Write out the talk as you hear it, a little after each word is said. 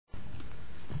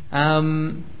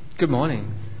Good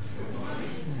morning.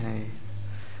 Hey.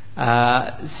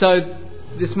 So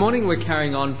this morning we're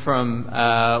carrying on from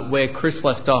where Chris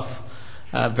left off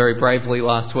very bravely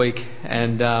last week,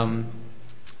 and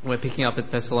we're picking up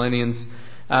at Thessalonians.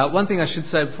 One thing I should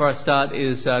say before I start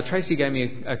is Tracy gave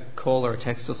me a call or a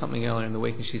text or something earlier in the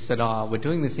week, and she said, we're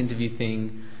doing this interview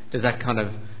thing. Does that kind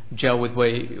of gel with where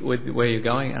you're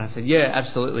going? And I said, yeah,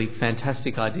 absolutely,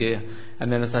 fantastic idea.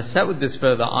 And then as I sat with this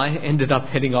further, I ended up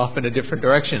heading off in a different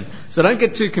direction. So don't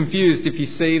get too confused if you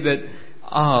see that,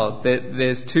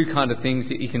 there's two kind of things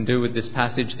that you can do with this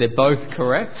passage. They're both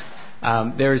correct.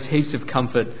 There is heaps of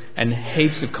comfort and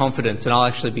heaps of confidence, and I'll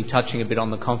actually be touching a bit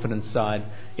on the confidence side,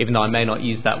 even though I may not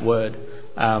use that word.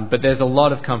 But there's a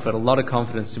lot of comfort, a lot of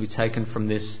confidence to be taken from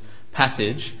this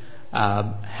passage.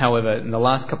 However, in the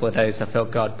last couple of days, I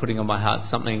felt God putting on my heart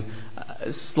something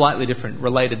slightly different,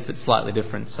 related but slightly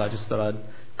different. So I just thought I'd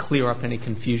clear up any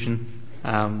confusion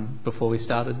before we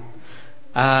started.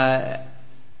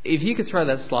 If you could throw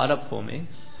that slide up for me.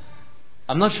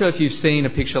 I'm not sure if you've seen a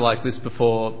picture like this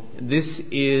before. This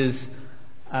is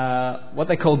what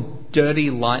they call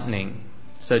dirty lightning.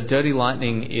 So dirty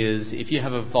lightning is if you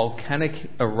have a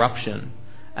volcanic eruption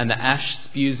and the ash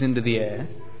spews into the air,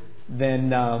 then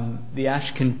the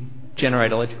ash can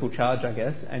generate electrical charge, I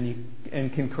guess,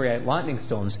 and can create lightning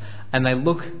storms. And they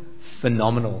look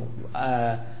phenomenal.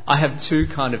 I have two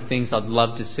kind of things I'd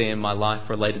love to see in my life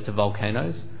related to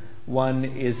volcanoes. One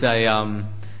is a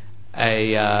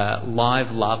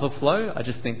live lava flow. I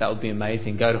just think that would be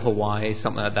amazing. Go to Hawaii,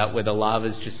 something like that, where the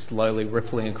lava's just slowly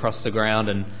rippling across the ground,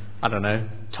 and I don't know,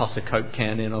 toss a Coke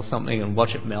can in or something and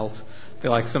watch it melt.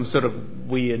 Feel like some sort of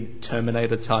weird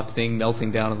Terminator type thing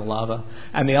melting down in the lava.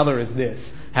 And the other is this.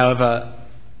 However,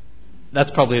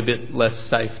 that's probably a bit less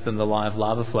safe than the live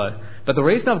lava flow. But the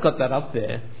reason I've got that up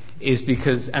there is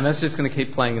because, and that's just going to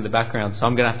keep playing in the background, so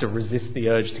I'm going to have to resist the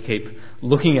urge to keep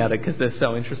looking at it because they're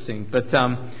so interesting. But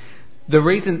the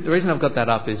reason I've got that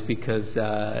up is because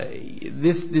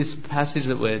this passage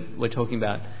that we're talking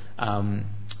about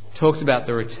talks about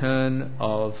the return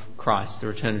of Christ, the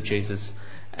return of Jesus.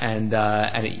 And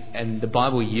the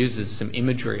Bible uses some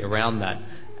imagery around that.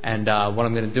 And what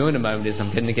I'm going to do in a moment is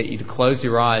I'm going to get you to close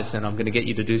your eyes, and I'm going to get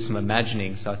you to do some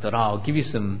imagining. So I thought, I'll give you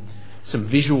some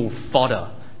visual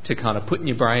fodder to kind of put in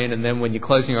your brain, and then when you're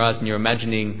closing your eyes and you're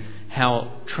imagining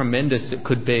how tremendous it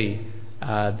could be,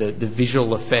 the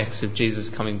visual effects of Jesus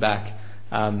coming back,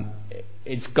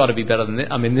 it's got to be better than this.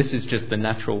 I mean, this is just the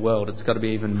natural world. It's got to be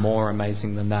even more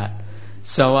amazing than that.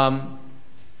 So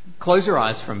close your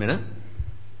eyes for a minute.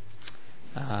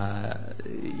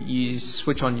 You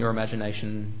switch on your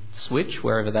imagination switch,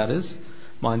 wherever that is.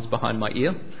 Mine's behind my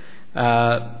ear.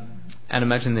 And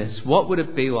imagine this. What would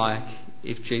it be like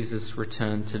if Jesus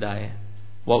returned today?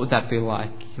 What would that be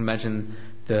like? You can imagine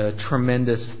the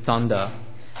tremendous thunder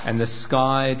and the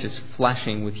sky just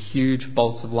flashing with huge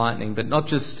bolts of lightning, but not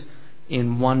just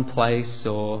in one place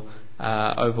or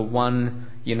over one,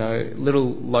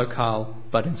 little locale,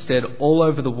 but instead all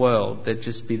over the world. There'd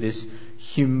just be this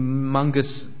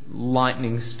humongous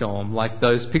lightning storm, like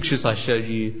those pictures I showed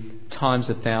you times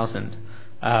 1,000.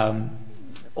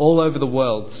 All over the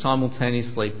world,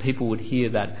 simultaneously, people would hear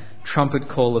that trumpet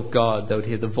call of God. They would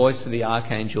hear the voice of the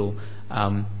archangel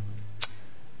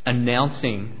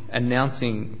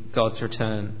announcing God's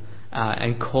return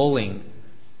and calling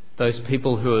those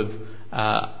people who have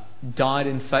died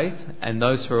in faith and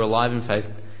those who are alive in faith,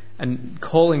 and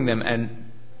calling them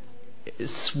and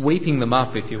sweeping them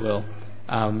up, if you will,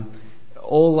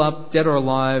 all up, dead or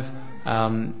alive,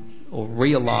 or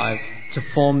re-alive, to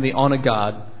form the honour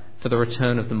guard for the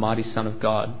return of the mighty Son of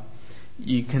God.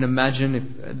 You can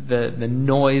imagine the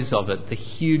noise of it, the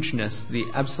hugeness, the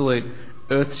absolute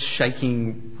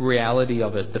earth-shaking reality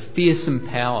of it, the fearsome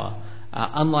power,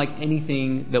 unlike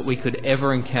anything that we could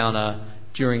ever encounter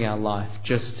during our life.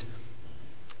 Just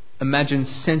imagine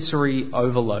sensory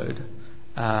overload.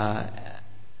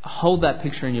 Hold that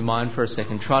picture in your mind for a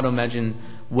second. Try to imagine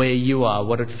where you are,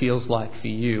 what it feels like for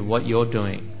you, what you're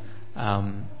doing.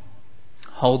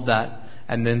 Hold that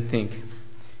and then think,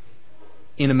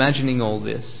 in imagining all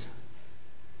this,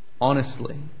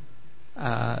 honestly,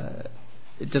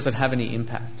 does it have any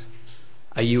impact?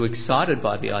 Are you excited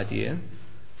by the idea,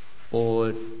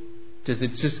 or does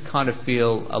it just kind of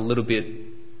feel a little bit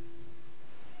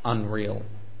unreal?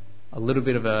 A little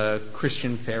bit of a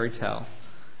Christian fairy tale?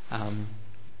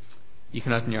 You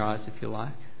can open your eyes if you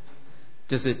like.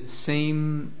 Does it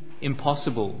seem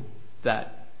impossible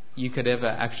that you could ever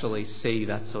actually see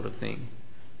that sort of thing?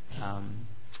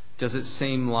 Does it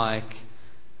seem like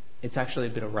it's actually a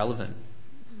bit irrelevant,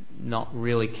 not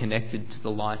really connected to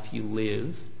the life you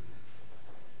live?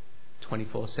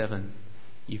 24/7.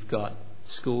 You've got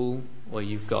school, or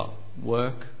you've got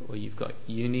work, or you've got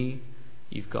uni,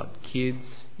 you've got kids,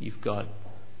 you've got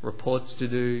reports to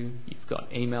do, you've got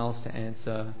emails to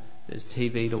answer, there's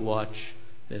TV to watch,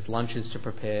 there's lunches to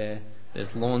prepare,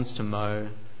 there's lawns to mow,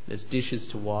 there's dishes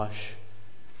to wash,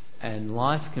 and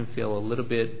life can feel a little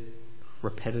bit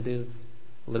repetitive,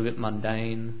 a little bit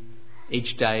mundane.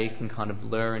 Each day can kind of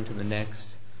blur into the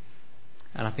next.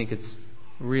 And I think it's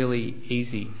really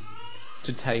easy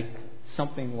to take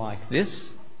something like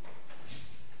this,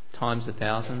 times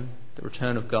 1,000, the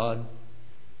return of God,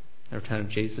 the return of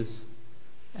Jesus,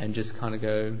 and just kind of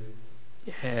go,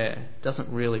 yeah, it doesn't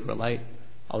really relate.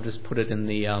 I'll just put it in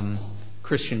the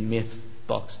Christian myth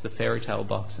box, the fairy tale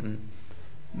box, and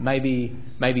maybe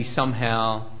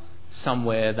somehow,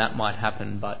 somewhere that might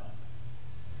happen, but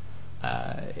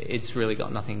it's really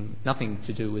got nothing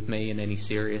to do with me in any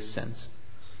serious sense.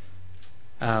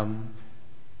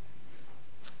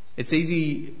 It's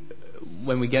easy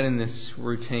when we get in this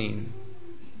routine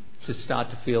to start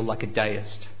to feel like a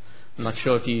deist. I'm not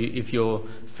sure if you're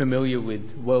familiar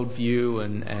with worldview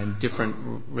and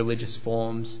different religious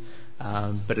forms,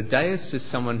 but a deist is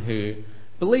someone who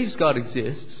believes God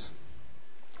exists.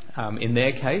 In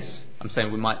their case, I'm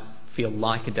saying we might feel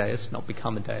like a deist, not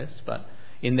become a deist, but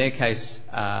in their case,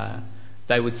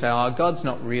 they would say, God's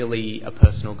not really a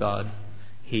personal God.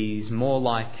 He's more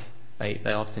like, they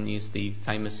often use the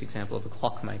famous example of a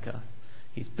clockmaker.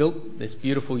 He's built this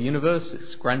beautiful universe,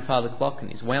 this grandfather clock, and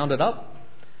he's wound it up,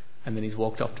 and then he's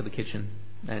walked off to the kitchen,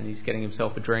 and he's getting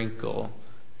himself a drink or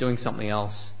doing something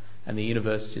else, and the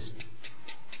universe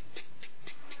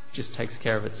just takes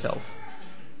care of itself.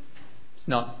 It's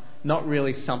not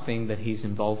really something that he's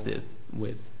involved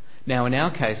with. Now, in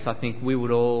our case, I think we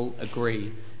would all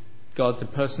agree God's a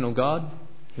personal God.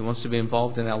 He wants to be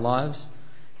involved in our lives.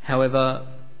 However,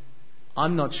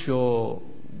 I'm not sure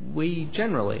we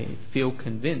generally feel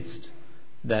convinced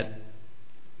that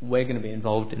we're going to be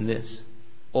involved in this,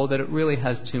 or that it really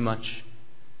has too much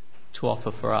to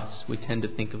offer for us. We tend to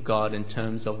think of God in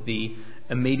terms of the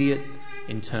immediate,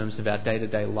 in terms of our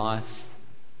day-to-day life,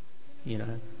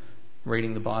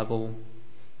 reading the Bible,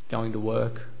 going to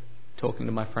work, talking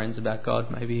to my friends about God,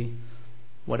 maybe,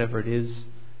 whatever it is.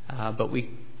 But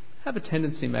we have a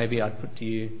tendency, maybe I'd put to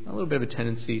you, a little bit of a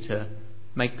tendency to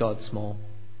make God small,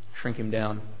 shrink him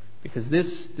down, because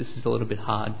this is a little bit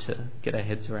hard to get our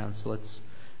heads around. So let's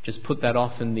just put that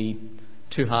off in the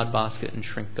too hard basket and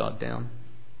shrink God down.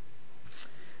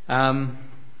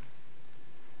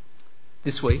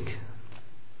 This week,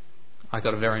 I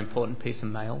got a very important piece of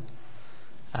mail.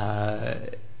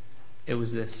 It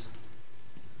was this.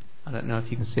 I don't know if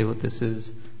you can see what this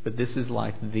is, but this is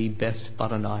like the best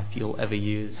butter knife you'll ever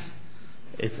use.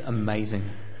 It's amazing.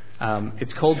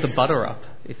 It's called the Butter Up,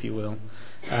 if you will.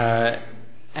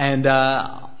 And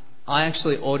I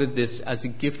actually ordered this as a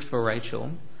gift for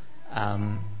Rachel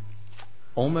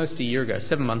almost a year ago,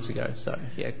 7 months ago. So,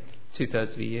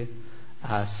 2/3 of a year.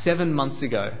 7 months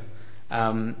ago,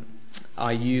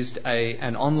 I used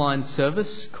an online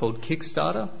service called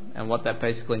Kickstarter. And what that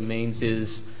basically means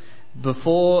is,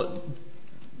 before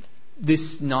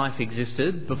this knife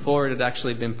existed, before it had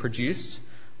actually been produced,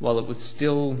 while it was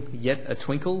still yet a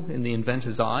twinkle in the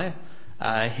inventor's eye,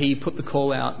 he put the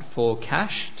call out for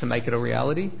cash to make it a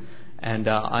reality. And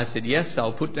I said, yes,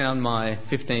 I'll put down my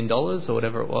 $15 or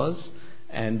whatever it was,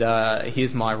 and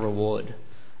here's my reward.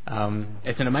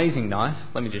 It's an amazing knife.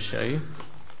 Let me just show you.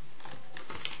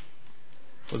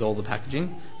 With all the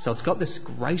packaging. So it's got this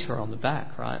grater on the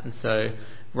back, right? And so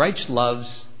Rach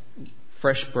loves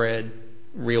fresh bread,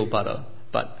 real butter.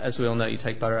 But as we all know, you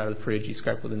take butter out of the fridge, you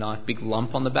scrape with a knife, big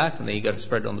lump on the back, and then you go to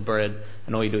spread it on the bread,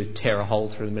 and all you do is tear a hole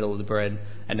through the middle of the bread,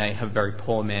 and now you have a very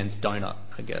poor man's donut,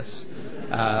 I guess.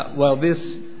 Well,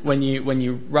 this, when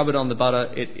you rub it on the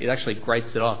butter, it actually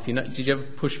grates it off. Did you ever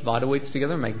push Vita-Weets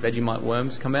together and make Vegemite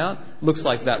worms come out? Looks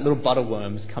like that. Little butter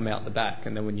worms come out the back,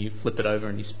 and then when you flip it over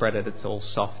and you spread it, it's all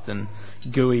soft and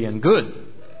gooey and good.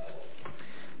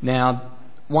 Now,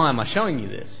 why am I showing you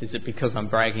this? Is it because I'm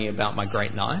bragging about my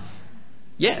great knife?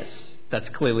 Yes, that's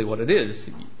clearly what it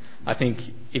is. I think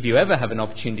if you ever have an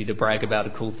opportunity to brag about a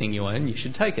cool thing you own, you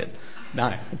should take it.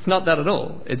 No, it's not that at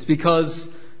all. It's because,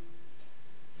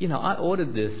 I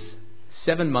ordered this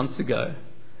 7 months ago,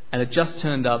 and it just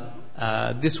turned up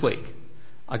this week.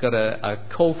 I got a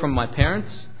call from my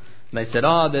parents, and they said,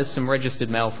 there's some registered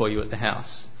mail for you at the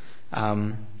house.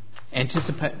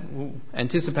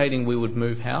 Anticipating we would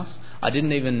move house. I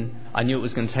knew it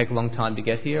was going to take a long time to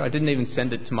get here. I didn't even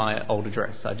send it to my old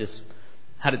address. I just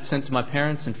had it sent to my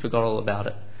parents and forgot all about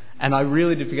it. And I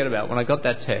really did forget about it. When I got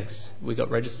that text, we got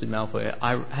registered mail for you,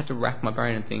 I had to rack my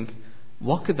brain and think,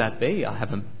 what could that be? I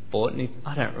haven't bought any.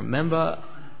 I don't remember.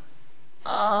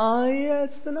 Oh, yeah,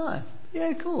 it's the knife.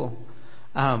 Yeah, cool.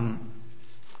 And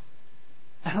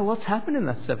a lot's happened in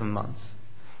that 7 months.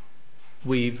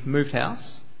 We've moved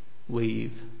house.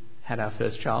 We've had our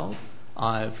first child.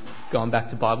 I've gone back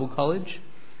to Bible college.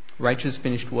 Rachel's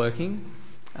finished working.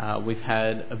 We've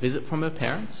had a visit from her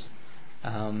parents.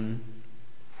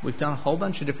 We've done a whole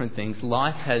bunch of different things.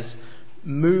 Life has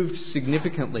moved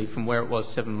significantly from where it was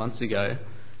 7 months ago.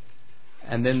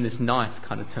 And then this knife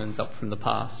kind of turns up from the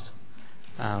past.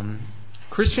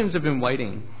 Christians have been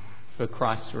waiting for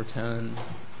Christ to return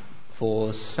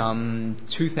for some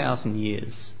 2,000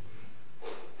 years.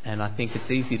 And I think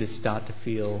it's easy to start to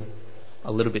feel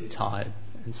a little bit tired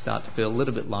and start to feel a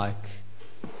little bit like,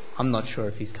 I'm not sure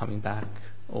if he's coming back.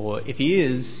 Or if he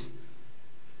is,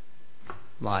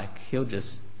 like, he'll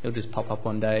just pop up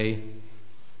one day,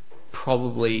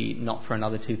 probably not for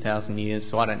another 2,000 years,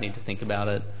 so I don't need to think about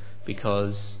it,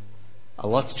 because a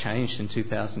lot's changed in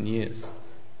 2,000 years.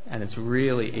 And it's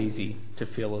really easy to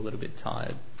feel a little bit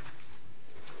tired.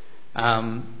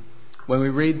 When we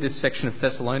read this section of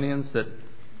Thessalonians, that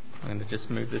I'm going to just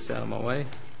move this out of my way,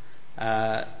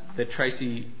 that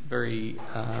Tracy very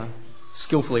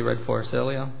skillfully read for us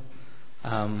earlier,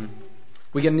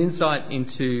 we get an insight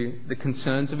into the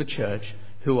concerns of a church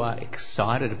who are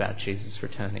excited about Jesus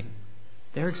returning.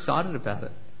 They're excited about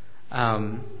it.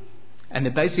 And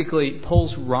they're basically,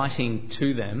 Paul's writing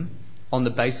to them on the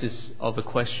basis of a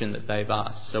question that they've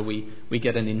asked. So we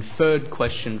get an inferred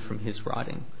question from his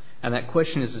writing. And that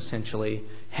question is essentially,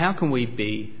 how can we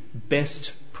be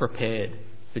best prepared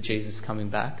for Jesus coming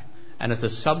back? And as a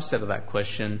subset of that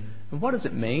question, what does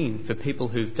it mean for people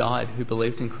who've died, who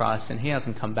believed in Christ and he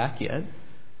hasn't come back yet?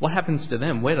 What happens to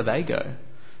them? Where do they go?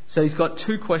 So he's got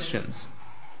two questions.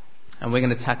 And we're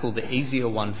going to tackle the easier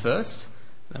one first.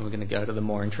 Then we're going to go to the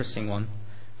more interesting one.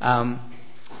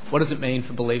 What does it mean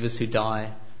for believers who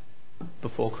die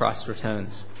before Christ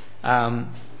returns?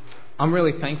 I'm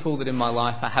really thankful that in my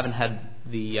life I haven't had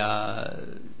the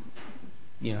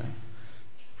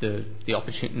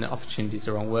opportunity's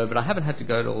the wrong word, but I haven't had to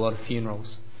go to a lot of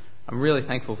funerals. I'm really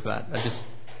thankful for that.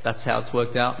 That's how it's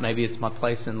worked out. Maybe it's my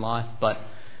place in life, but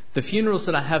the funerals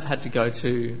that I have had to go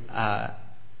to are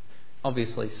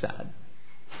obviously sad.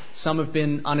 Some have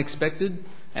been unexpected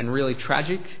and really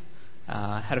tragic.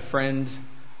 Had a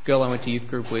girl I went to youth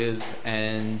group with,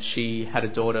 and she had a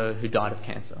daughter who died of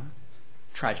cancer.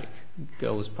 Tragic.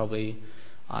 Girl was probably,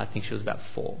 I think she was about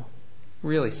 4.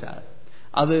 Really sad.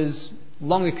 Others,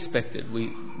 long expected.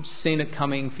 We've seen it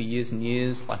coming for years and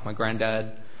years, like my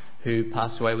granddad, who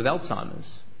passed away with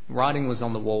Alzheimer's. Writing was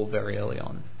on the wall very early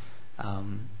on.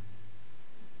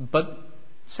 But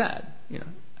sad,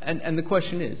 And the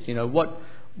question is,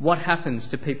 what happens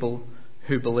to people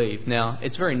who believe? Now,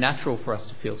 it's very natural for us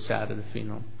to feel sad at a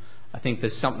funeral. I think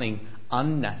there's something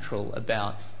unnatural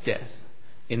about death,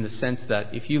 in the sense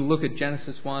that if you look at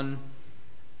Genesis 1,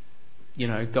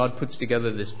 God puts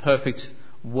together this perfect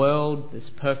world, this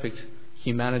perfect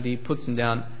humanity, puts them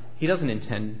down. He doesn't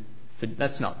intend for,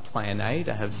 that's not plan A,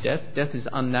 to have death. Death is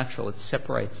unnatural. It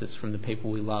separates us from the people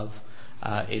we love.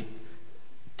 It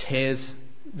tears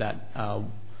that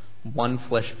one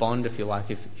flesh bond, if you like.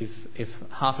 If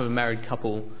half of a married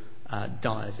couple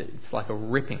dies, it's like a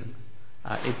ripping.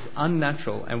 It's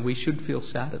unnatural, and we should feel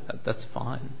sad at that. That's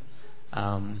fine.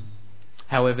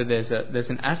 However, there's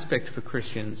an aspect for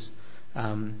Christians.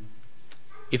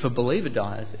 If a believer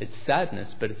dies, it's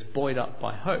sadness, but it's buoyed up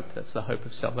by hope. That's the hope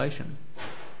of salvation.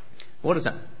 What does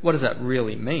that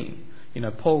really mean?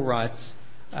 Paul writes,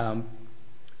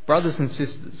 brothers and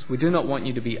sisters, we do not want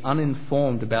you to be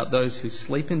uninformed about those who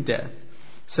sleep in death,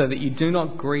 so that you do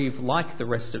not grieve like the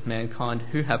rest of mankind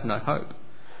who have no hope.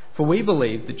 For we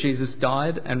believe that Jesus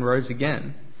died and rose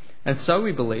again, and so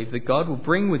we believe that God will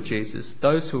bring with Jesus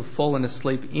those who have fallen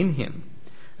asleep in him.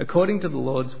 According to the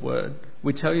Lord's word,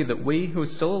 we tell you that we who are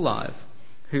still alive,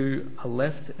 who are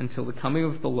left until the coming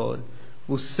of the Lord,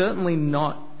 will certainly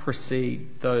not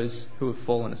precede those who have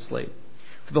fallen asleep.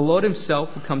 For the Lord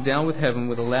himself will come down with heaven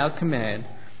with a loud command,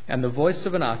 and the voice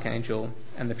of an archangel,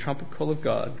 and the trumpet call of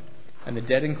God, and the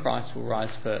dead in Christ will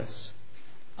rise first.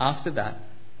 After that,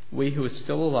 we who are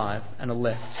still alive and are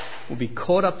left will be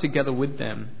caught up together with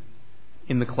them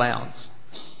in the clouds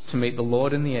to meet the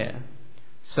Lord in the air,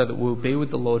 so that we will be with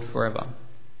the Lord forever.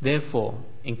 Therefore,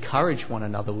 encourage one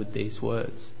another with these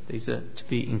words. These are to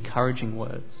be encouraging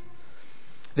words.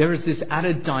 There is this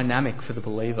added dynamic for the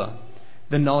believer,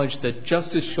 the knowledge that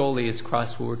just as surely as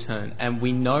Christ will return, and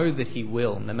we know that he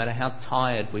will, no matter how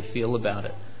tired we feel about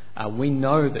it, we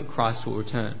know that Christ will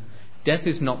return. Death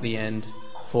is not the end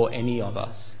for any of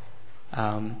us.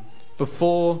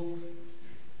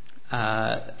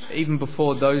 even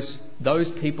before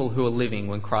those people who are living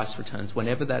when Christ returns,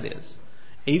 whenever that is,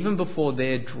 even before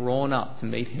they're drawn up to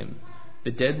meet him,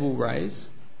 the dead will raise,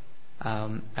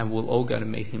 and we'll all go to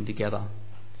meet him together.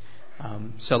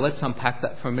 So let's unpack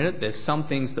that for a minute. There's some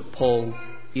things that Paul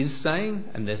is saying,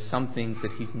 and there's some things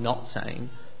that he's not saying,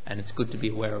 and it's good to be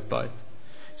aware of both.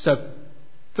 So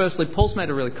firstly, Paul's made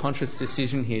a really conscious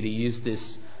decision here to use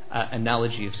this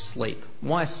analogy of sleep.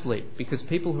 Why sleep? Because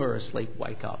people who are asleep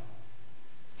wake up.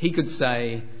 He could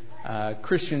say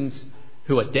Christians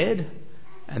who are dead,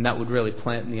 and that would really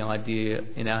plant the idea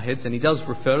in our heads, and he does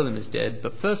refer to them as dead,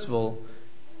 but first of all,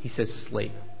 he says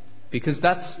sleep, because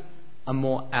that's a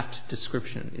more apt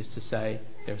description, is to say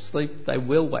they're asleep, they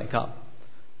will wake up.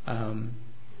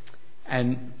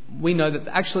 And we know that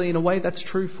actually in a way that's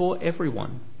true for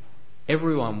everyone.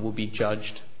 Everyone will be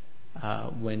judged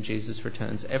when Jesus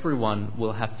returns. Everyone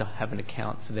will have to have an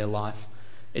account for their life.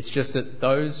 It's just that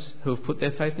those who have put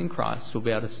their faith in Christ will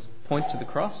be able to point to the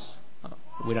cross.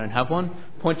 We don't have one.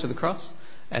 Point to the cross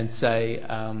and say,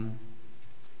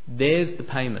 there's the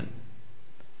payment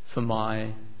for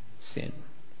my sin.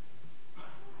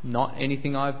 Not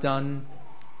anything I've done,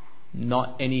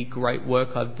 not any great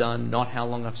work I've done, not how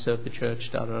long I've served the church,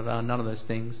 none of those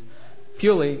things.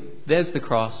 Purely, there's the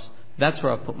cross, that's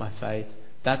where I've put my faith,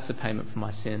 that's the payment for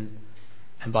my sin.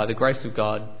 And by the grace of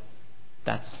God,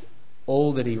 that's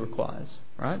all that he requires,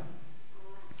 right?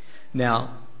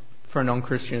 Now, for a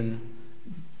non-Christian,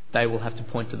 they will have to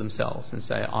point to themselves and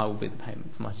say, I will be the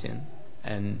payment for my sin.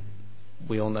 And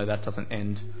we all know that doesn't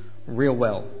end real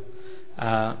well.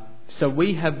 So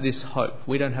we have this hope.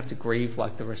 We don't have to grieve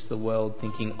like the rest of the world,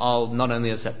 thinking, oh, not only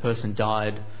has that person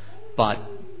died, but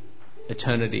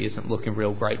eternity isn't looking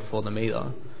real great for them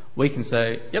either. We can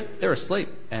say, yep, they're asleep,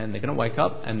 and they're going to wake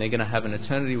up, and they're going to have an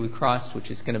eternity with Christ,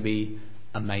 which is going to be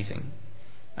amazing.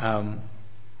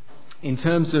 In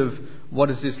terms of what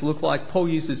does this look like, Paul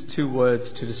uses two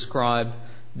words to describe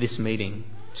this meeting.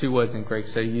 Two words in Greek.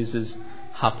 So he uses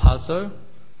harpazo,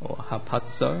 or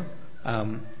harpazo,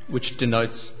 which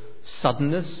denotes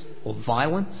suddenness or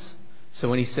violence. So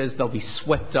when he says they'll be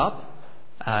swept up,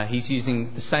 he's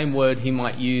using the same word he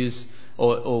might use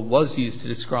or was used to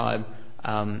describe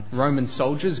Roman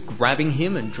soldiers grabbing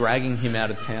him and dragging him out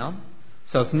of town.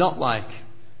 So it's not like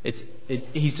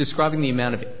he's describing the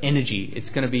amount of energy.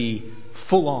 It's going to be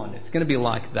full on. It's going to be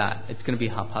like that. It's going to be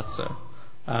harpazo.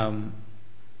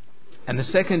 And the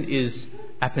second is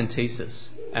apentesis.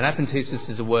 And apentesis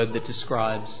is a word that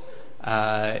describes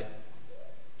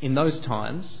in those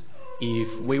times,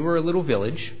 if we were a little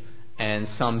village and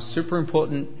some super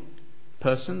important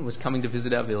person was coming to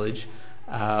visit our village,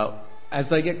 as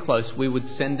they get close, we would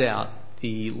send out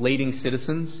the leading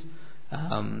citizens.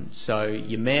 So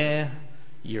your mayor,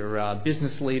 your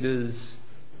business leaders,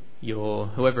 your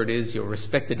whoever it is, your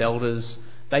respected elders,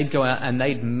 they'd go out and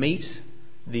they'd meet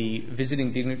the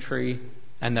visiting dignitary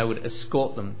and they would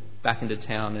escort them back into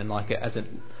town and like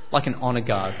an honour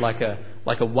guard, like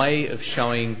a way of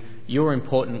showing you're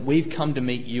important. We've come to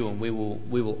meet you, and we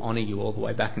will honour you all the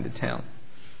way back into town.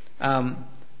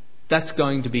 That's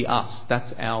going to be us.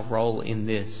 That's our role in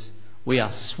this. We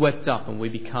are swept up, and we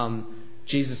become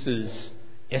Jesus's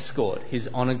escort, his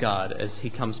honour guard, as he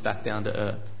comes back down to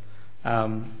earth.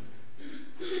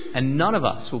 And none of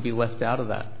us will be left out of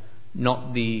that.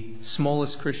 Not the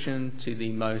smallest Christian to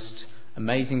the most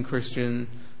amazing Christian.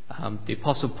 The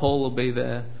Apostle Paul will be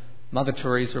there. Mother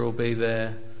Teresa will be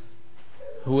there.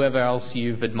 Whoever else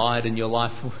you've admired in your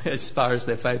life as far as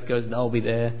their faith goes, they'll be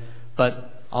there.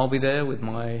 But I'll be there with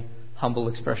my humble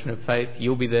expression of faith.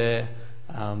 You'll be there.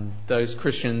 Those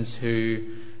Christians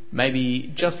who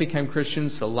maybe just became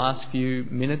Christians the last few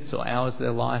minutes or hours of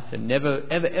their life and never,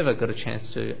 ever got a chance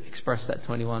to express that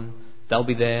to anyone, they'll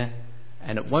be there.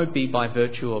 And it won't be by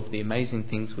virtue of the amazing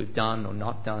things we've done or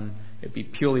not done. It'll be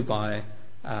purely by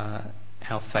our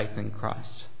faith in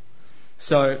Christ.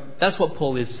 So that's what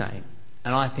Paul is saying.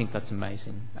 And I think that's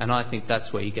amazing. And I think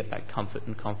that's where you get that comfort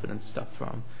and confidence stuff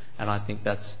from. And I think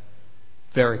that's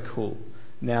very cool.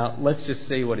 Now, let's just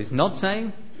see what he's not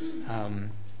saying.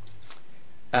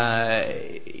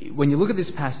 When you look at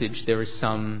this passage, there is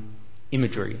some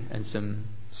imagery and some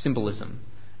symbolism.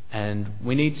 And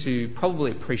we need to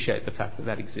probably appreciate the fact that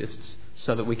that exists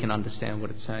so that we can understand what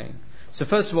it's saying. So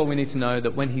first of all, we need to know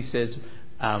that when he says,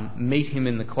 meet him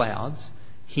in the clouds,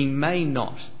 he may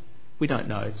not, we don't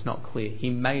know, it's not clear, he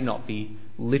may not be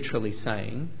literally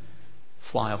saying,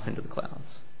 fly off into the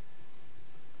clouds.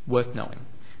 Worth knowing.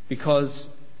 Because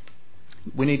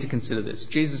we need to consider this.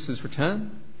 Jesus'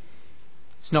 return,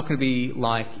 it's not going to be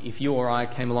like if you or I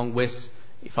came along, Wes,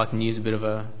 if I can use a bit of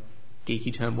a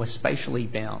geeky term, we're spatially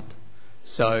bound.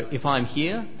 So if I'm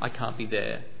here, I can't be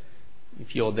there.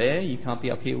 If you're there, you can't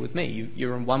be up here with me.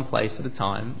 You're in one place at a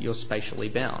time. You're spatially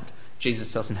bound.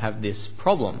 Jesus doesn't have this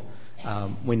problem.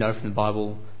 We know from the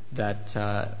Bible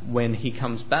that when he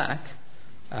comes back,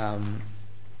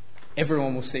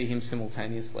 everyone will see him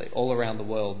simultaneously. All around the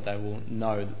world, they will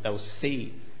know, they will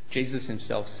see. Jesus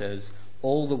himself says,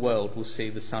 all the world will see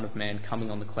the Son of Man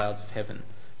coming on the clouds of heaven.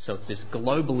 So it's this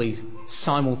globally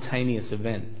simultaneous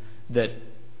event that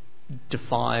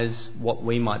defies what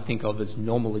we might think of as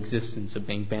normal existence of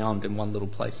being bound in one little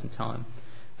place and time.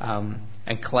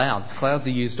 And clouds are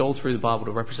used all through the Bible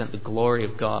to represent the glory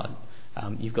of God.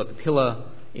 You've got the pillar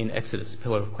in Exodus, the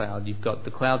pillar of cloud. You've got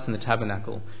the clouds in the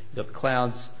tabernacle. You've got the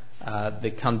clouds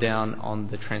that come down on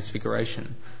the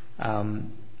transfiguration.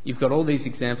 You've got all these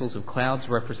examples of clouds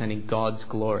representing God's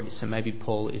glory. So maybe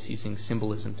Paul is using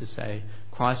symbolism to say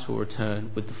Christ will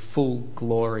return with the full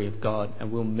glory of God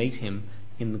and we'll meet him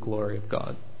in the glory of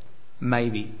God.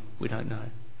 Maybe, we don't know,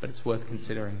 but it's worth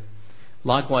considering.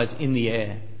 Likewise, in the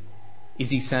air,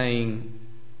 is he saying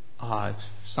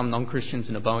some non-Christians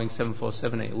in a Boeing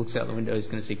 747, he looks out the window, he's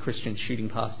going to see Christians shooting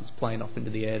past his plane off into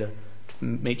the air to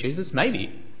meet Jesus?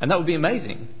 Maybe, and that would be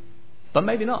amazing, but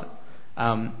maybe not.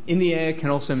 In the air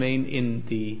can also mean in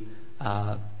the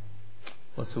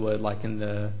in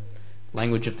the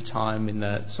language of the time, in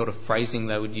the sort of phrasing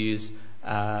they would use,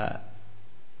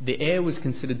 the air was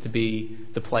considered to be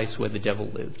the place where the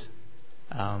devil lived.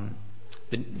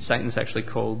 Satan's actually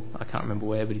called, I can't remember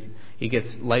where, but he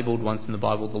gets labelled once in the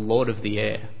Bible the Lord of the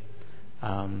Air,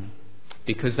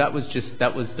 because that was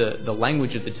the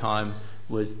language at the time.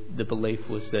 Was the belief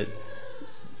was that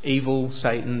evil,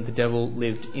 Satan, the devil,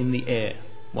 lived in the air,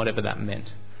 whatever that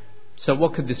meant. So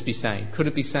what could this be saying? Could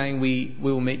it be saying we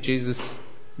will meet Jesus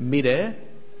mid-air?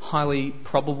 Highly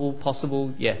probable,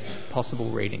 possible? Yes,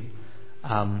 possible reading.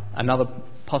 Another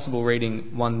possible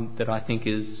reading, one that I think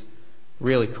is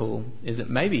really cool, is that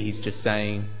maybe he's just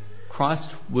saying Christ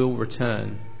will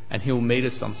return and he'll meet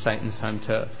us on Satan's home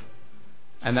turf.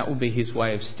 And that will be his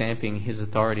way of stamping his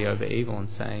authority over evil and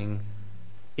saying,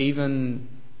 even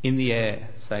in the air,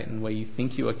 Satan, where you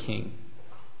think you are king,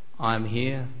 I'm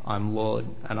here, I'm Lord,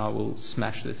 and I will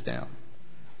smash this down.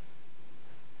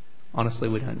 Honestly,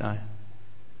 we don't know.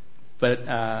 But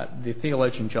the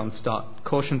theologian John Stott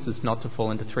cautions us not to fall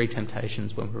into three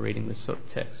temptations when we're reading this sort of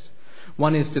text.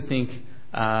 One is to think,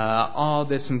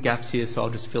 there's some gaps here, so I'll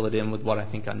just fill it in with what I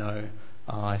think I know.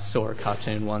 I saw a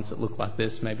cartoon once that looked like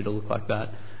this, maybe it'll look like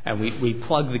that. And we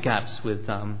plug the gaps with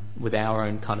our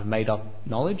own kind of made-up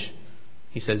knowledge.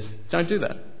 He says, don't do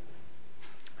that.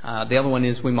 The other one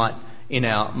is we might, in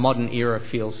our modern era,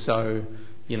 feel so,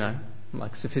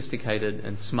 like sophisticated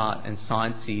and smart and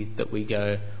sciencey that we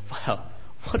go, wow,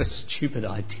 what a stupid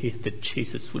idea that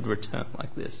Jesus would return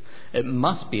like this. It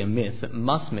must be a myth. It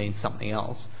must mean something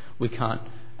else. We can't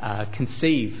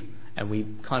conceive, and we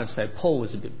kind of say Paul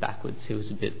was a bit backwards. He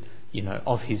was a bit,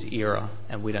 of his era,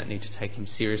 and we don't need to take him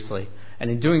seriously. And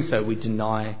in doing so, we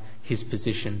deny his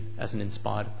position as an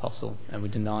inspired apostle, and we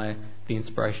deny the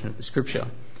inspiration of the Scripture.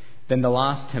 Then the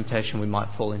last temptation we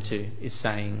might fall into is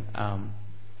saying,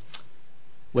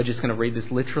 we're just going to read this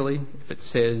literally. If it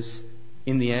says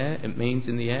in the air, it means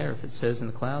in the air. If it says in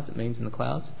the clouds, it means in the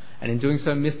clouds. And in doing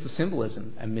so, miss the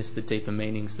symbolism and miss the deeper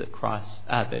meanings that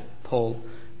that Paul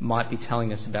might be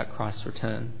telling us about Christ's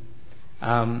return.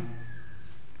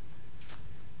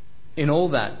 In all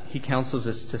that, he counsels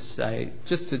us to say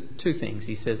two things.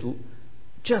 He says,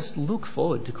 just look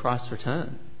forward to Christ's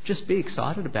return. Just be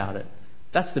excited about it.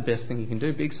 That's the best thing you can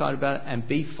do. Be excited about it and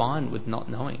be fine with not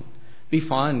knowing. Be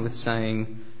fine with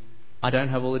saying, I don't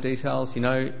have all the details.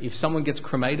 If someone gets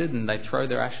cremated and they throw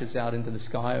their ashes out into the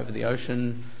sky over the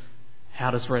ocean,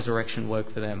 how does resurrection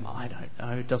work for them? I don't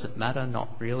know. Does it matter?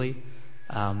 Not really.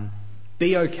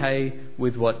 Be okay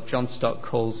with what John Stott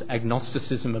calls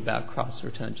agnosticism about Christ's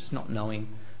return, just not knowing,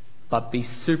 but be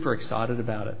super excited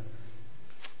about it.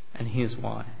 And here's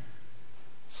why.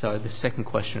 So the second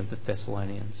question of the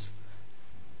Thessalonians: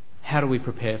 how do we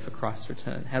prepare for Christ's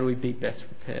return? How do we be best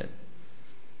prepared?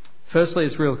 Firstly,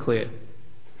 it's real clear.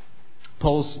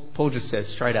 Paul just says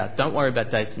straight out, don't worry about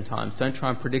dates and times. Don't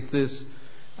try and predict this.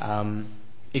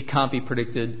 It can't be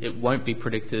predicted. It won't be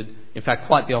predicted. In fact,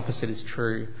 quite the opposite is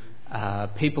true.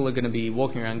 People are going to be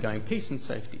walking around going, peace and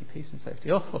safety, peace and safety.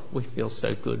 Oh, we feel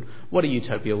so good. What a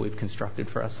utopia we've constructed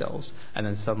for ourselves. And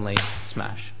then suddenly,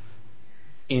 smash.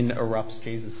 In erupts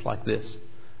Jesus like this.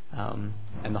 And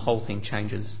the whole thing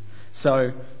changes.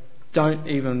 So don't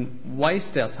even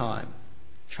waste our time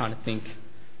trying to think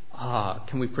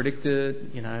can we predict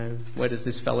it? Where does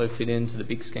this fellow fit into the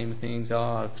big scheme of things?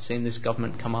 I've seen this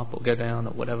government come up or go down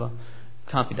or whatever.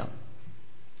 Can't be done.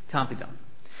 Can't be done.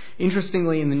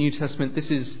 Interestingly, in the New Testament,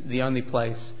 this is the only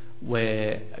place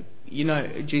where,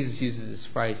 Jesus uses this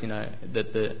phrase,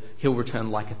 that he'll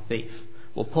return like a thief.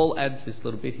 Well, Paul adds this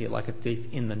little bit here, like a thief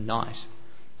in the night.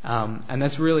 And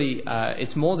that's really,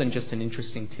 it's more than just an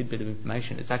interesting tidbit of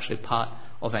information. It's actually part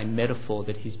of a metaphor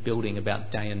that he's building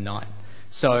about day and night.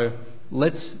 So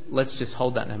let's just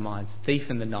hold that in our minds. Thief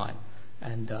in the night.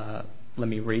 And let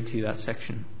me read to you that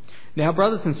section. Now,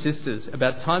 brothers and sisters,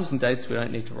 about times and dates we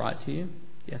don't need to write to you.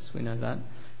 Yes, we know that.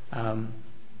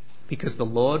 Because the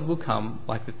Lord will come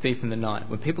like the thief in the night.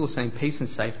 When people are saying peace and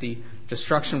safety,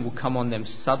 destruction will come on them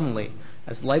suddenly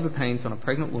as labour pains on a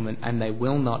pregnant woman, and they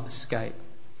will not escape.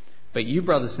 But you,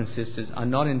 brothers and sisters, are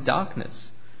not in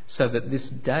darkness, so that this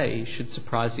day should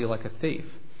surprise you like a thief.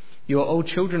 You are all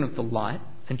children of the light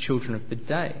and children of the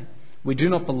day. We do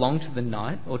not belong to the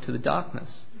night or to the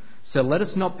darkness. So let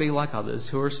us not be like others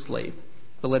who are asleep,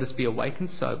 but let us be awake and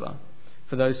sober.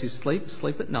 For those who sleep,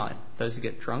 sleep at night. Those who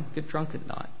get drunk at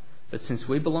night. But since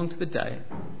we belong to the day,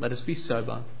 let us be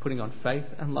sober, putting on faith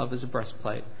and love as a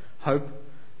breastplate, hope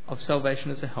of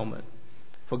salvation as a helmet.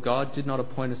 For God did not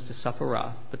appoint us to suffer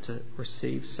wrath, but to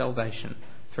receive salvation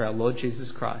through our Lord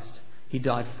Jesus Christ. He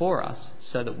died for us,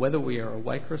 so that whether we are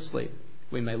awake or asleep,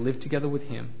 we may live together with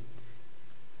him.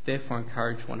 Therefore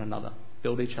encourage one another,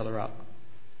 build each other up,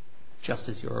 just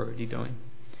as you're already doing.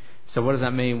 So what does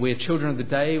that mean? We're children of the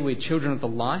day, we're children of the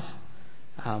light.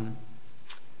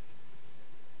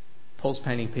 Paul's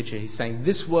painting a picture. He's saying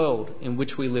this world in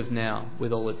which we live now,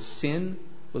 with all its sin,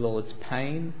 with all its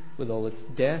pain, with all its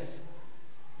death,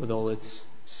 with all its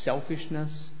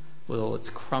selfishness, with all its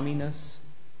crumminess,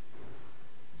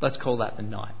 let's call that the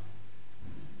night.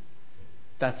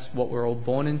 That's what we're all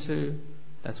born into.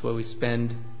 That's where we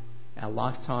spend our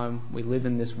lifetime. We live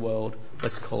in this world.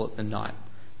 Let's call it the night.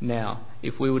 Now,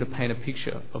 if we were to paint a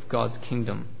picture of God's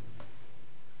kingdom,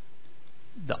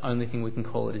 the only thing we can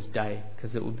call it is day,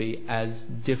 because it will be as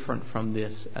different from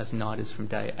this as night is from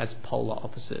day, as polar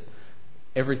opposite.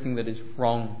 Everything that is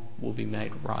wrong will be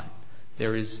made right.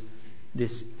 There is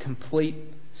this complete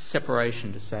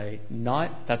separation to say,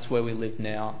 night, that's where we live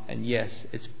now, and yes,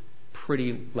 it's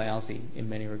pretty lousy in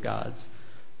many regards.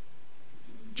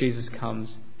 Jesus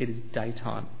comes, it is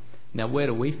daytime. Now, where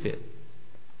do we fit?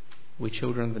 We're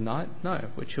children of the night? No,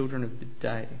 we're children of the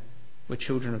day. We're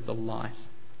children of the light.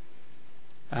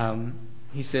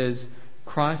 He says,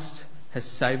 Christ has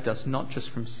saved us not just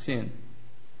from sin,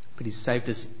 but he's saved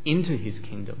us into his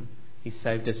kingdom. He's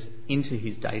saved us into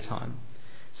his daytime.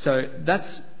 So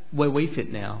that's where we fit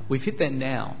now. We fit there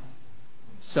now.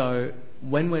 So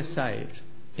when we're saved,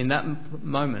 in that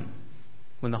moment,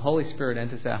 when the Holy Spirit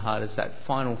enters our heart as that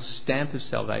final stamp of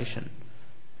salvation,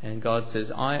 and God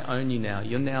says, I own you now.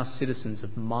 You're now citizens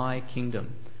of my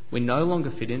kingdom. We no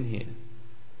longer fit in here.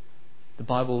 The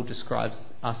Bible describes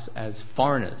us as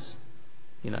foreigners.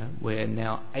 We're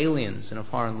now aliens in a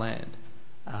foreign land.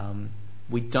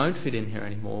 We don't fit in here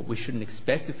anymore. We shouldn't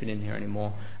expect to fit in here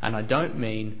anymore. And I don't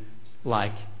mean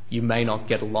like you may not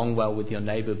get along well with your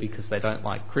neighbour because they don't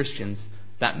like Christians.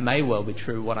 That may well be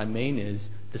true. What I mean is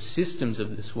the systems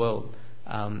of this world,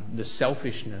 the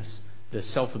selfishness, the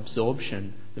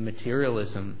self-absorption, the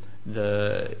materialism,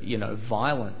 the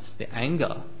violence, the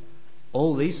anger,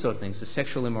 all these sort of things, the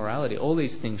sexual immorality, all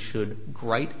these things should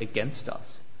grate against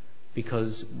us.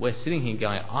 Because we're sitting here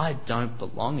going, I don't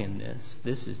belong in this.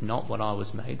 This is not what I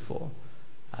was made for.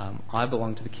 I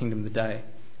belong to the kingdom of the day.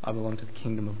 I belong to the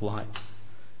kingdom of light.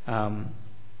 I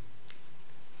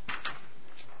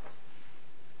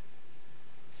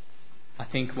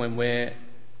think when we're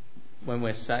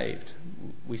saved,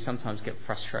 we sometimes get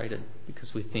frustrated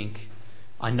because we think,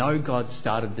 I know God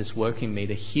started this work in me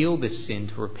to heal this sin,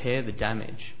 to repair the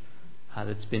damage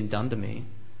that's been done to me,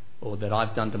 or that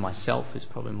I've done to myself is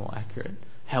probably more accurate.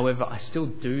 However, I still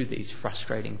do these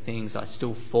frustrating things. I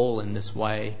still fall in this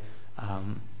way.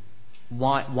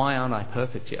 Why aren't I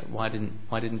perfect yet? Why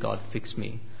didn't God fix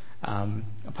me?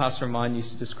 A pastor of mine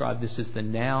used to describe this as the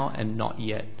now and not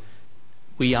yet.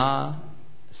 We are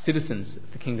citizens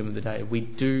of the kingdom of the day. We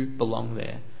do belong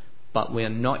there, but we are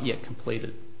not yet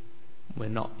completed. We're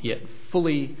not yet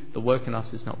fully, the work in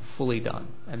us is not fully done,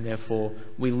 and therefore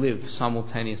we live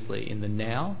simultaneously in the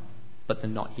now, but the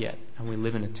not yet, and we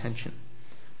live in a tension.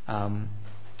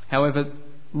 However,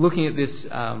 looking at this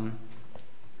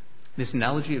this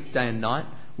analogy of day and night,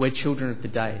 we're children of the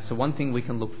day. So one thing we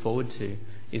can look forward to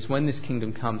is when this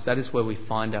kingdom comes, that is where we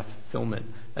find our fulfillment.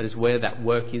 That is where that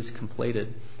work is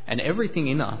completed. And everything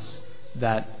in us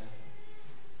that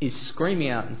is screaming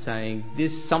out and saying,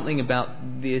 something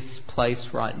about this place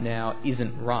right now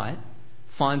isn't right,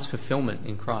 finds fulfillment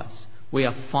in Christ. We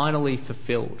are finally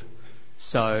fulfilled.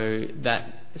 So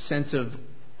that sense of,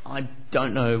 I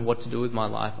don't know what to do with my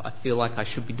life. I feel like I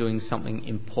should be doing something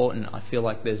important. I feel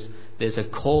like there's a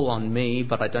call on me,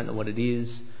 but I don't know what it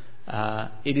is.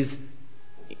 It is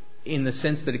in the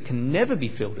sense that it can never be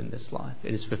filled in this life.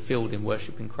 It is fulfilled in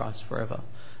worshipping Christ forever.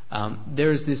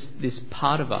 There is this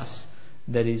part of us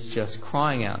that is just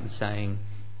crying out and saying,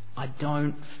 I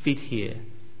don't fit here.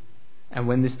 And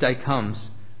when this day comes,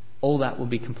 all that will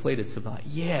be completed. So like,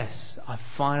 yes,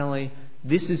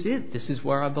 this is it. This is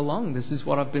where I belong. This is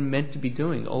what I've been meant to be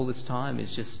doing all this time,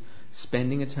 is just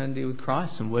spending eternity with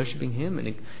Christ and worshipping Him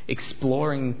and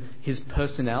exploring His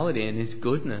personality and His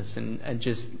goodness and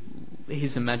just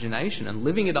His imagination and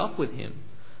living it up with Him.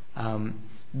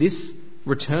 This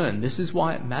return, this is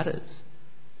why it matters.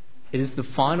 It is the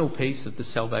final piece of the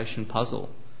salvation puzzle.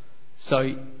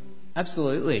 So,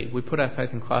 absolutely, we put our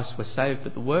faith in Christ, we're saved,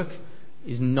 but the work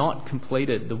is not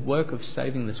completed. The work of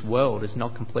saving this world is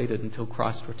not completed until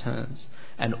Christ returns.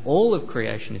 And all of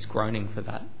creation is groaning for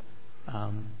that.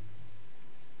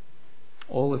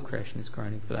 All of creation is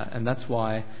groaning for that. And that's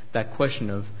why that question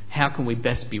of how can we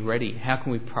best be ready, how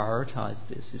can we prioritise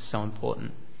this, is so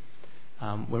important.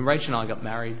 When Rachel and I got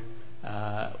married,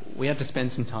 we had to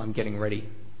spend some time getting ready.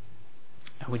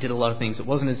 And we did a lot of things. It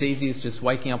wasn't as easy as just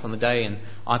waking up on the day and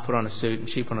I put on a suit and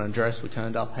she put on a dress. We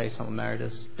turned up, hey, someone married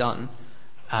us, done.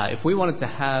 If we wanted to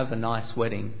have a nice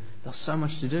wedding, there was so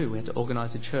much to do. We had to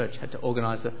organise a church, had to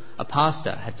organise a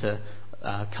pastor, had to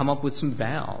come up with some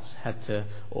vows, had to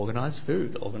organise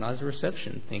food, organise a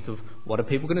reception, think of what are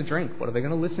people going to drink, what are they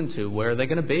going to listen to, where are they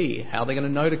going to be, how are they going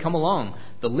to know to come along.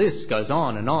 The list goes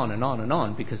on and on and on and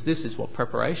on, because this is what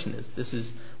preparation is. This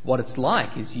is what it's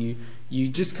like, is you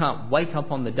just can't wake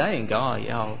up on the day and go, oh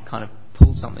yeah, I'll kind of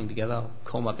pull something together, I'll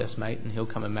call my best mate and he'll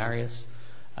come and marry us.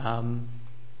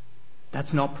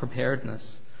 That's not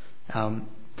preparedness.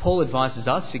 Paul advises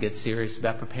us to get serious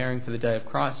about preparing for the day of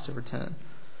Christ to return.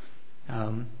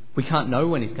 We can't know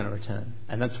when He's going to return,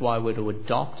 and that's why we're to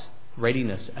adopt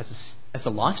readiness as a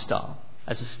lifestyle,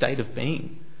 as a state of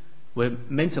being. We're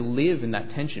meant to live in that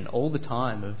tension all the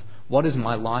time of, what is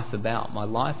my life about? My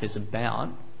life is about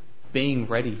being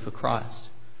ready for Christ.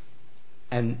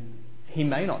 And He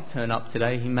may not turn up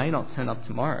today, He may not turn up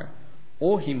tomorrow,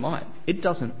 or He might. It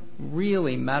doesn't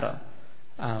really matter.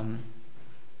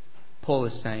 Paul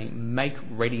is saying, make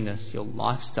readiness your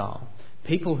lifestyle.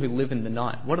 People who live in the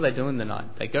night, what do they do in the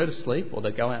night? They go to sleep or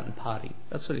they go out and party.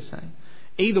 That's what he's saying.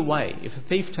 Either way, if a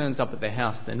thief turns up at their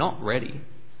house, they're not ready.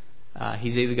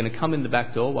 He's either going to come in the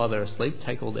back door while they're asleep,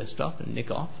 take all their stuff and nick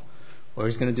off, or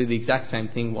he's going to do the exact same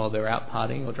thing while they're out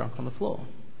partying or drunk on the floor.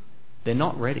 They're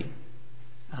not ready.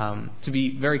 To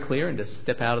be very clear and to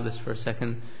step out of this for a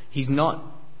second, he's not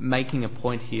making a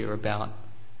point here about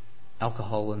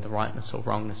alcohol and the rightness or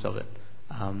wrongness of it.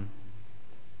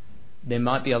 There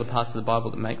might be other parts of the Bible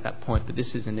that make that point, but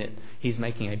this isn't it. He's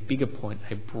making a bigger point,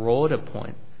 a broader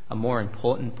point, a more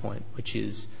important point, which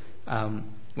is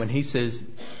when he says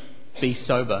be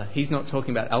sober, he's not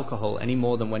talking about alcohol any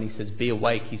more than when he says be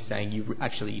awake, he's saying you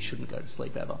shouldn't go to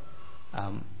sleep ever.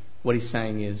 What he's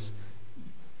saying is,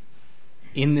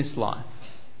 in this life,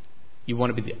 you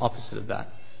want to be the opposite of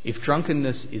that. If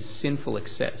drunkenness is sinful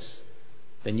excess,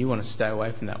 then you want to stay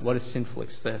away from that. What is sinful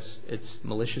excess? It's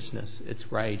maliciousness,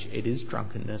 it's rage, it is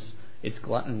drunkenness, it's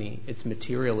gluttony, it's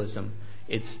materialism,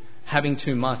 it's having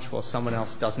too much while someone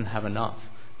else doesn't have enough.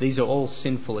 These are all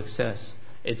sinful excess.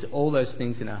 It's all those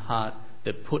things in our heart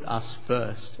that put us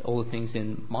first, all the things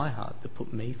in my heart that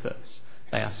put me first.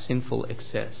 They are sinful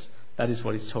excess. That is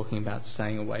what he's talking about,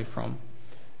 staying away from.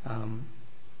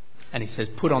 And he says,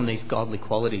 put on these godly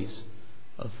qualities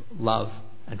of love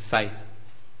and faith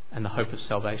and the hope of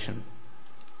salvation.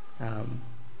 And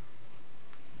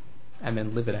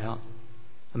then live it out.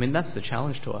 I mean, that's the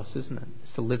challenge to us, isn't it?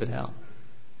 It's to live it out.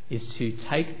 Is to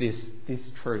take this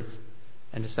truth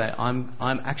and to say, I'm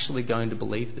actually going to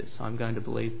believe this. I'm going to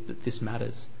believe that this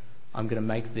matters. I'm going to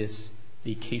make this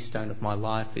the keystone of my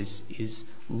life, is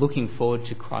looking forward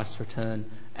to Christ's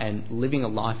return and living a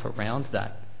life around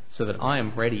that so that I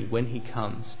am ready when he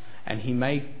comes. And he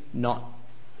may not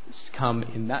come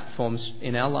in that form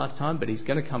in our lifetime, but he's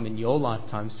going to come in your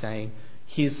lifetime saying,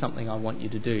 here's something I want you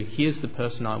to do. Here's the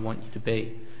person I want you to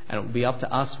be. And it will be up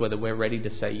to us whether we're ready to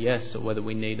say yes or whether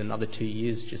we need another 2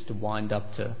 years just to wind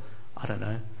up to, I don't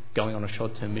know, going on a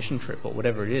short-term mission trip or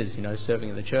whatever it is, serving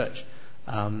in the church.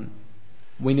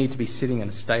 We need to be sitting in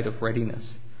a state of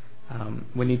readiness.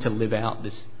 We need to live out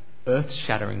this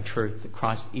earth-shattering truth that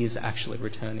Christ is actually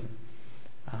returning.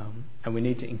 And we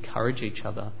need to encourage each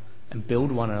other and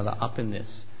build one another up in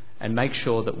this, and make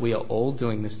sure that we are all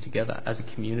doing this together as a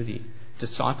community,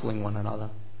 discipling one another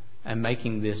and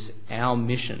making this our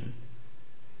mission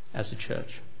as a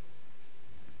church.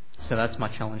 So that's my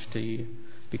challenge to you,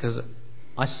 because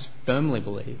I firmly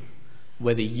believe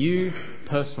whether you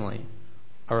personally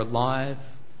are alive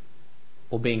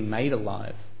or being made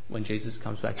alive when Jesus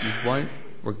comes back, you won't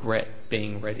regret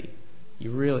being ready.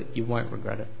 You won't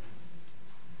regret it.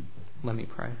 Let me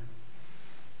pray.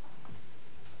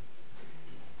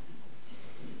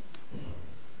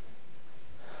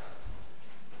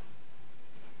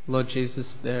 Lord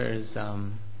Jesus, there is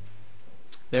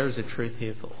a truth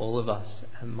here for all of us,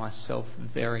 and myself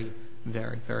very,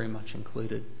 very, very much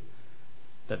included,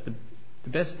 that the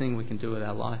best thing we can do with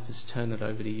our life is turn it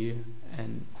over to you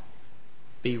and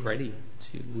be ready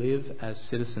to live as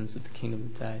citizens of the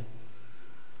kingdom of day.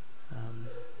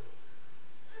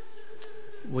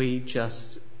 We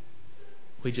just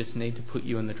need to put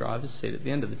you in the driver's seat at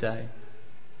the end of the day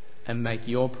and make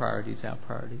your priorities our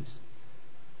priorities.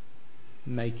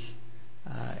 Make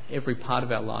every part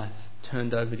of our life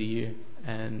turned over to you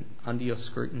and under your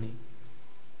scrutiny.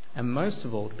 And most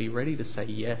of all, to be ready to say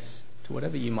yes to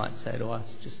whatever you might say to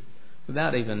us, just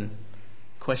without even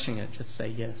questioning it. Just say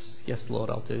yes. Yes, Lord,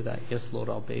 I'll do that. Yes, Lord,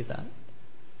 I'll be that.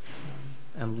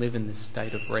 And live in this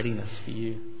state of readiness for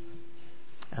you.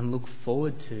 And look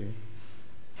forward to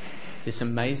this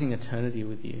amazing eternity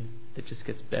with you that just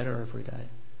gets better every day.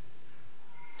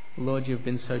 Lord, you've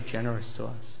been so generous to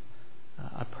us.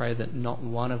 I pray that not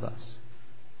one of us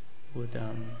would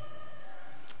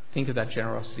think of that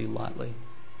generosity lightly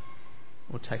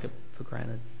or take it for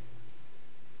granted.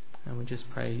 And we just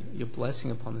pray your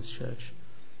blessing upon this church,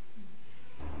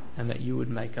 and that you would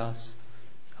make us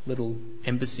a little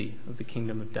embassy of the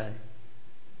kingdom of day,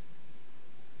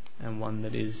 and one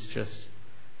that is just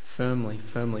firmly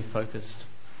focused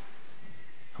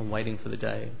on waiting for the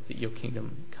day that your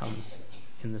kingdom comes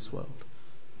in this world.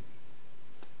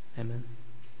 Amen.